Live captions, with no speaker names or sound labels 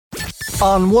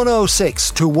On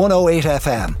 106 to 108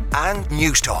 FM and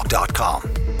newstalk.com.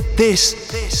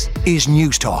 This is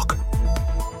Newstalk.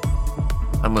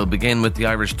 And we'll begin with the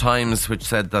Irish Times, which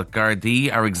said that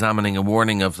Gardaí are examining a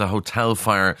warning of the hotel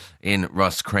fire in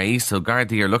Roscrea. So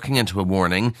Gardaí are looking into a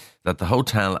warning that the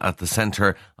hotel at the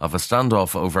centre of a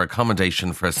standoff over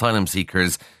accommodation for asylum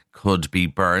seekers could be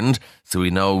burned. So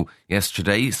we know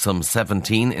yesterday some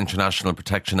 17 international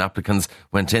protection applicants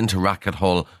went into Racket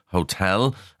Hall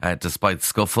Hotel despite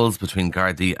scuffles between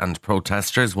Gardaí and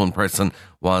protesters. One person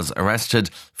was arrested.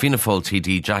 Fianna Fáil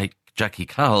TD Jackie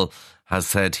Cahill has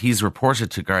said he's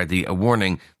reported to Gardaí a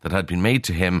warning that had been made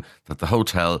to him that the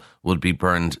hotel would be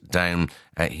burned down.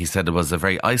 He said it was a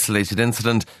very isolated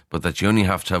incident, but that you only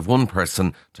have to have one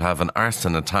person to have an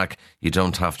arson attack. You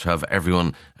don't have to have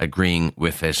everyone agreeing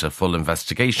with it. A full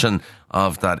investigation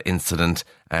of that incident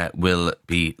will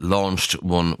be launched,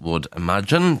 one would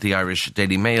imagine. The Irish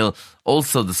Daily Mail,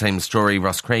 also the same story.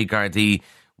 Roscrea Gardaí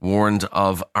warned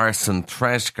of arson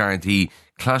threat. Gardaí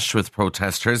clashed with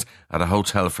protesters at a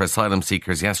hotel for asylum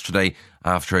seekers yesterday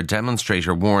after a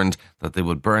demonstrator warned that they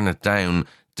would burn it down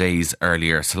days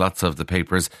earlier. So lots of the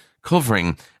papers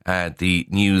covering the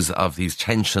news of these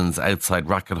tensions outside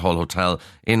Racket Hall Hotel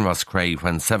in Roscrea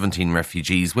when 17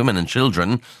 refugees, women and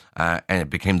children,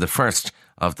 became the first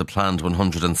of the planned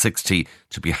 160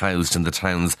 to be housed in the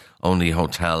town's only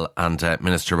hotel. And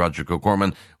Minister Roderick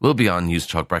O'Gorman will be on News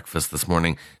Talk Breakfast this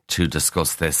morning to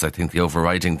discuss this. I think the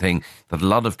overriding thing that a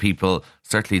lot of people,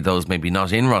 certainly those maybe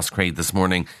not in Roscrea this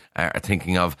morning, are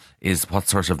thinking of is what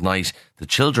sort of night the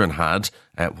children had,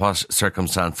 what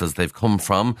circumstances they've come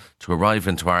from to arrive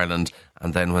into Ireland,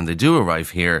 and then when they do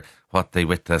arrive here, what they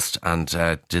witnessed, and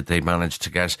did they manage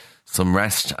to get some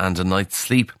rest and a night's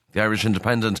sleep. The Irish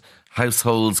Independent: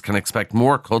 households can expect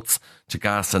more cuts to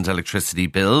gas and electricity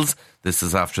bills. This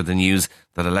is after the news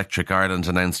that Electric Ireland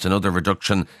announced another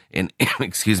reduction in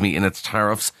in its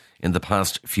tariffs in the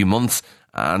past few months,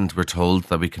 and we're told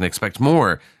that we can expect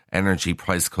more energy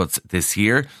price cuts this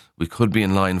year. We could be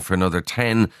in line for another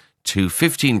 10 to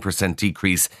 15%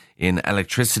 decrease in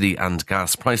electricity and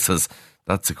gas prices.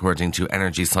 That's according to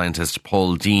energy scientist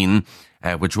Paul Dean,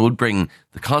 which would bring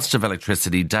the cost of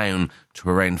electricity down to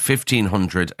around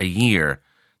 €1,500 a year.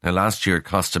 Now, last year it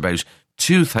cost about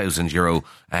 €2,000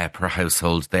 per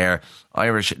household there.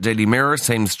 Irish Daily Mirror,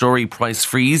 same story, price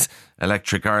freeze.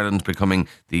 Electric Ireland becoming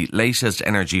the latest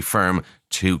energy firm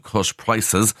to cut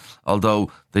prices,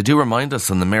 although they do remind us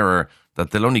in the Mirror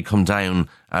that they'll only come down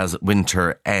as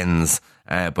winter ends.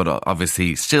 But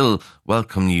obviously still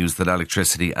welcome news that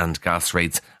electricity and gas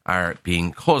rates are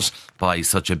being cut by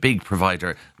such a big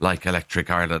provider like Electric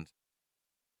Ireland.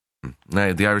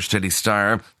 Now, the Irish Daily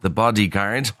Star, the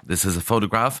bodyguard. This is a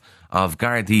photograph of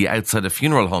Gardaí outside a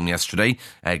funeral home yesterday.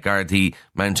 Gardaí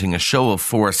mounting a show of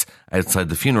force outside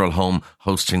the funeral home,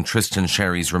 hosting Tristan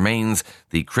Sherry's remains.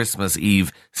 The Christmas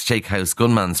Eve Steakhouse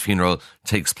gunman's funeral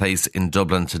takes place in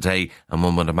Dublin today, and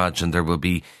one would imagine there will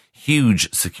be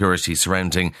huge security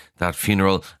surrounding that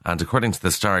funeral. And according to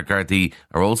the Star, Gardaí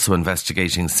are also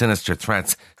investigating sinister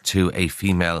threats to a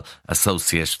female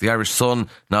associate. The Irish Sun,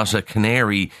 not a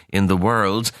canary in the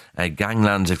world. A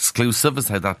gangland exclusive is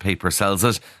how that paper sells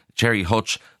it. Gerry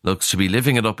Hutch looks to be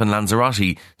living it up in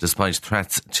Lanzarote despite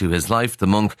threats to his life. The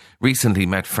monk recently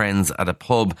met friends at a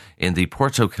pub in the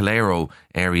Porto Calero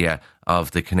area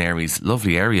of the Canaries.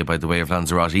 Lovely area, by the way, of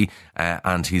Lanzarote.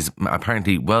 And he's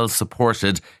apparently well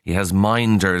supported. He has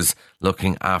minders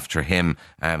looking after him.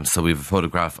 So we have a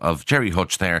photograph of Gerry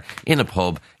Hutch there in a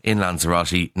pub in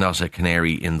Lanzarote. Not a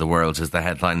canary in the world is the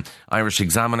headline. Irish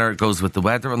Examiner goes with the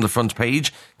weather on the front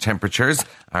page. Temperatures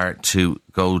are to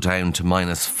go down to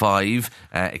 -5.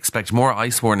 Expect more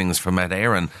ice warnings from Met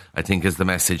Éireann, I think is the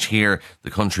message here.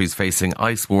 The country's facing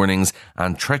ice warnings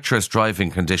and treacherous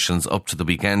driving conditions up to the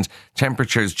weekend.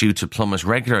 Temperatures due to plummet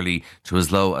regularly to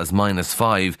as low as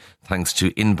 -5 thanks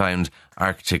to inbound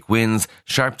Arctic winds.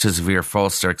 Sharp to severe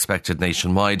frosts are expected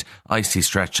nationwide. Icy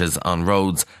stretches on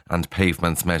roads and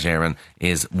pavements, Met Éireann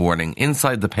is warning.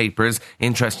 Inside the papers,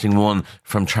 interesting one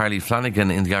from Charlie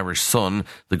Flanagan in the Irish Sun.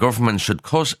 The government should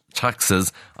cut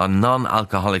taxes on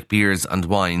non-alcoholic beers and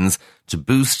wines to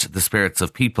boost the spirits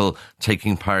of people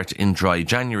taking part in Dry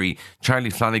January. Charlie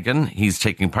Flanagan, he's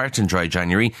taking part in Dry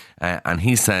January, and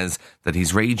he says that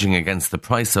he's raging against the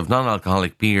price of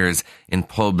non-alcoholic beers in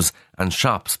pubs and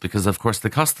shops, because of course they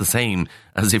cost the same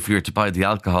as if you were to buy the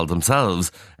alcohol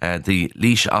themselves. The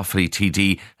Laois Offaly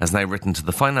TD has now written to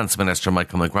the Finance Minister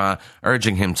Michael McGrath,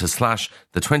 urging him to slash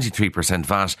the 23%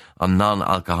 VAT on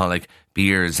non-alcoholic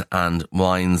beers and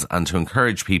wines and to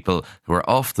encourage people who are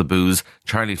off the booze.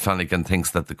 Charlie Flanagan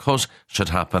thinks that the cut should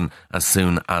happen as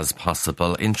soon as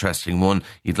possible. Interesting one.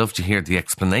 You'd love to hear the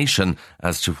explanation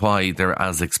as to why they're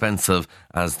as expensive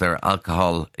as their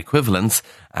alcohol equivalents.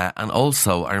 And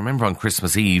also, I remember on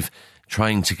Christmas Eve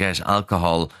trying to get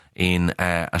alcohol in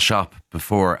a shop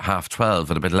before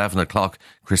 12:30 at about 11 o'clock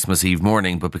Christmas Eve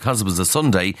morning, but because it was a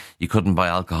Sunday you couldn't buy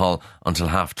alcohol until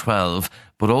 12:30,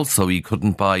 but also you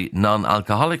couldn't buy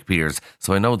non-alcoholic beers.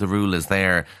 So I know the rule is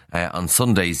there on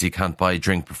Sundays you can't buy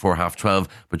drink before 12:30,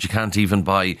 but you can't even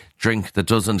buy drink that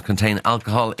doesn't contain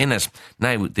alcohol in it.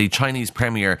 Now, the Chinese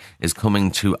Premier is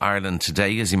coming to Ireland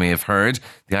today, as you may have heard.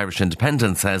 The Irish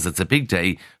Independent says it's a big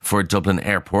day for Dublin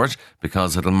Airport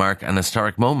because it'll mark an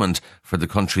historic moment for the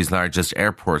country's largest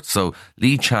airport. So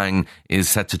Li Chang is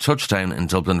set to touch down in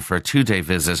Dublin for a 2-day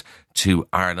visit to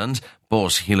Ireland,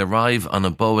 but he'll arrive on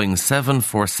a Boeing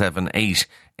 747-8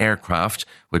 aircraft,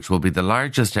 which will be the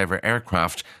largest ever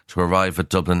aircraft to arrive at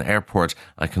Dublin Airport.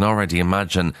 I can already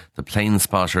imagine the plane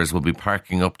spotters will be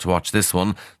parking up to watch this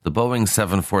one. The Boeing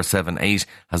 747-8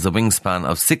 has a wingspan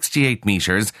of 68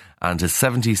 metres and is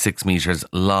 76 metres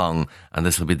long, and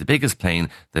this will be the biggest plane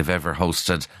they've ever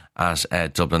hosted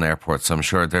at Dublin Airport. So I'm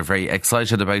sure they're very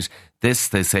excited about this.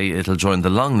 They say it'll join the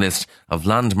long list of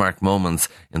landmark moments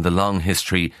in the long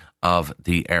history of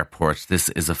the airport. This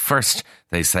is a first,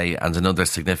 they say, and another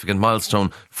significant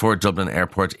milestone for Dublin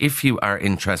Airport. If you are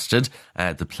interested,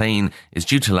 the plane is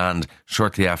due to land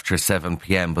shortly after 7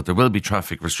 p.m, but there will be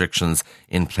traffic restrictions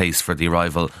in place for the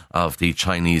arrival of the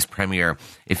Chinese Premier.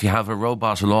 If you have a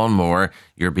robot lawnmower,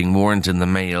 you're being warned in the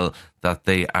mail that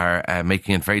they are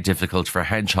making it very difficult for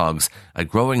hedgehogs. A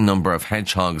growing number of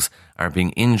hedgehogs are being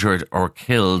injured or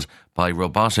killed by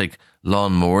robotic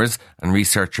lawnmowers, and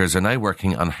researchers are now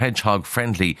working on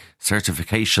hedgehog-friendly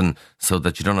certification so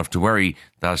that you don't have to worry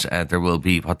that there will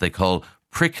be what they call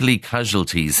prickly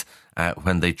casualties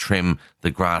when they trim the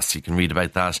grass. You can read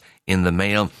about that in the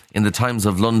Mail. In the Times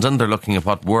of London, they're looking at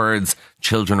what words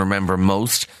children remember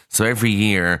most. So every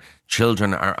year,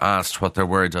 children are asked what their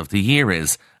word of the year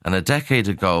is. And a decade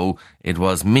ago, it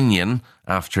was minion,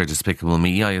 after Despicable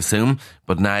Me, I assume.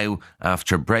 But now,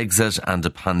 after Brexit and a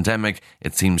pandemic,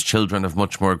 it seems children have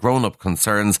much more grown-up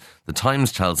concerns. The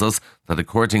Times tells us that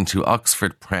according to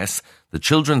Oxford Press, the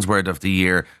children's word of the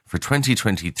year for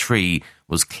 2023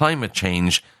 was climate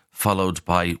change, followed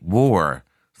by war.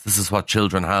 This is what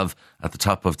children have at the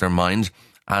top of their mind.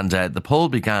 And the poll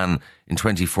began in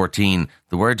 2014.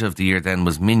 The word of the year then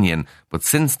was minion. But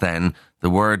since then, the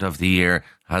word of the year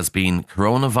has been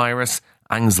coronavirus,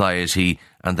 anxiety,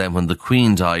 and then when the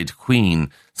Queen died,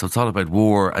 Queen. So it's all about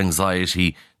war,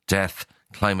 anxiety, death,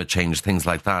 climate change, things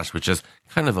like that, which is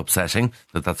kind of upsetting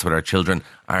that that's what our children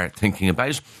are thinking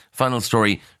about. Final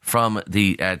story from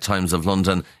the Times of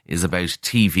London is about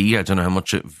TV. I don't know how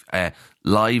much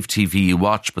live TV you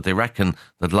watch, but they reckon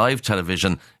that live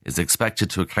television is expected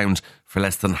to account for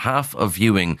less than half of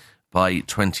viewing by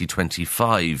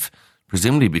 2025.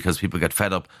 Presumably because people get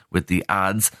fed up with the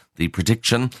ads. The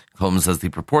prediction comes as the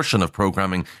proportion of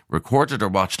programming recorded or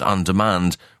watched on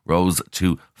demand rose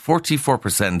to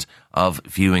 44% of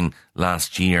viewing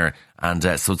last year. And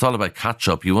so it's all about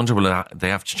catch-up. You wonder, will they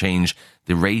have to change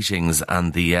the ratings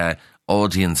and the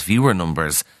audience viewer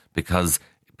numbers because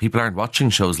people aren't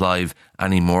watching shows live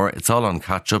anymore. It's all on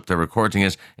catch-up. They're recording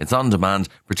it. It's on demand,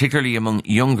 particularly among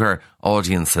younger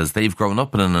audiences. They've grown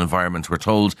up in an environment, we're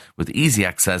told, with easy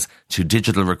access to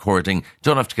digital recording.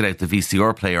 Don't have to get out the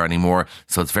VCR player anymore,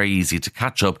 so it's very easy to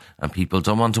catch up, and people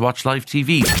don't want to watch live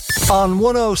TV. On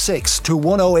 106 to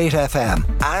 108 FM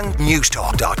and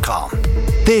newstalk.com.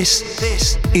 This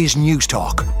is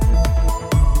Newstalk.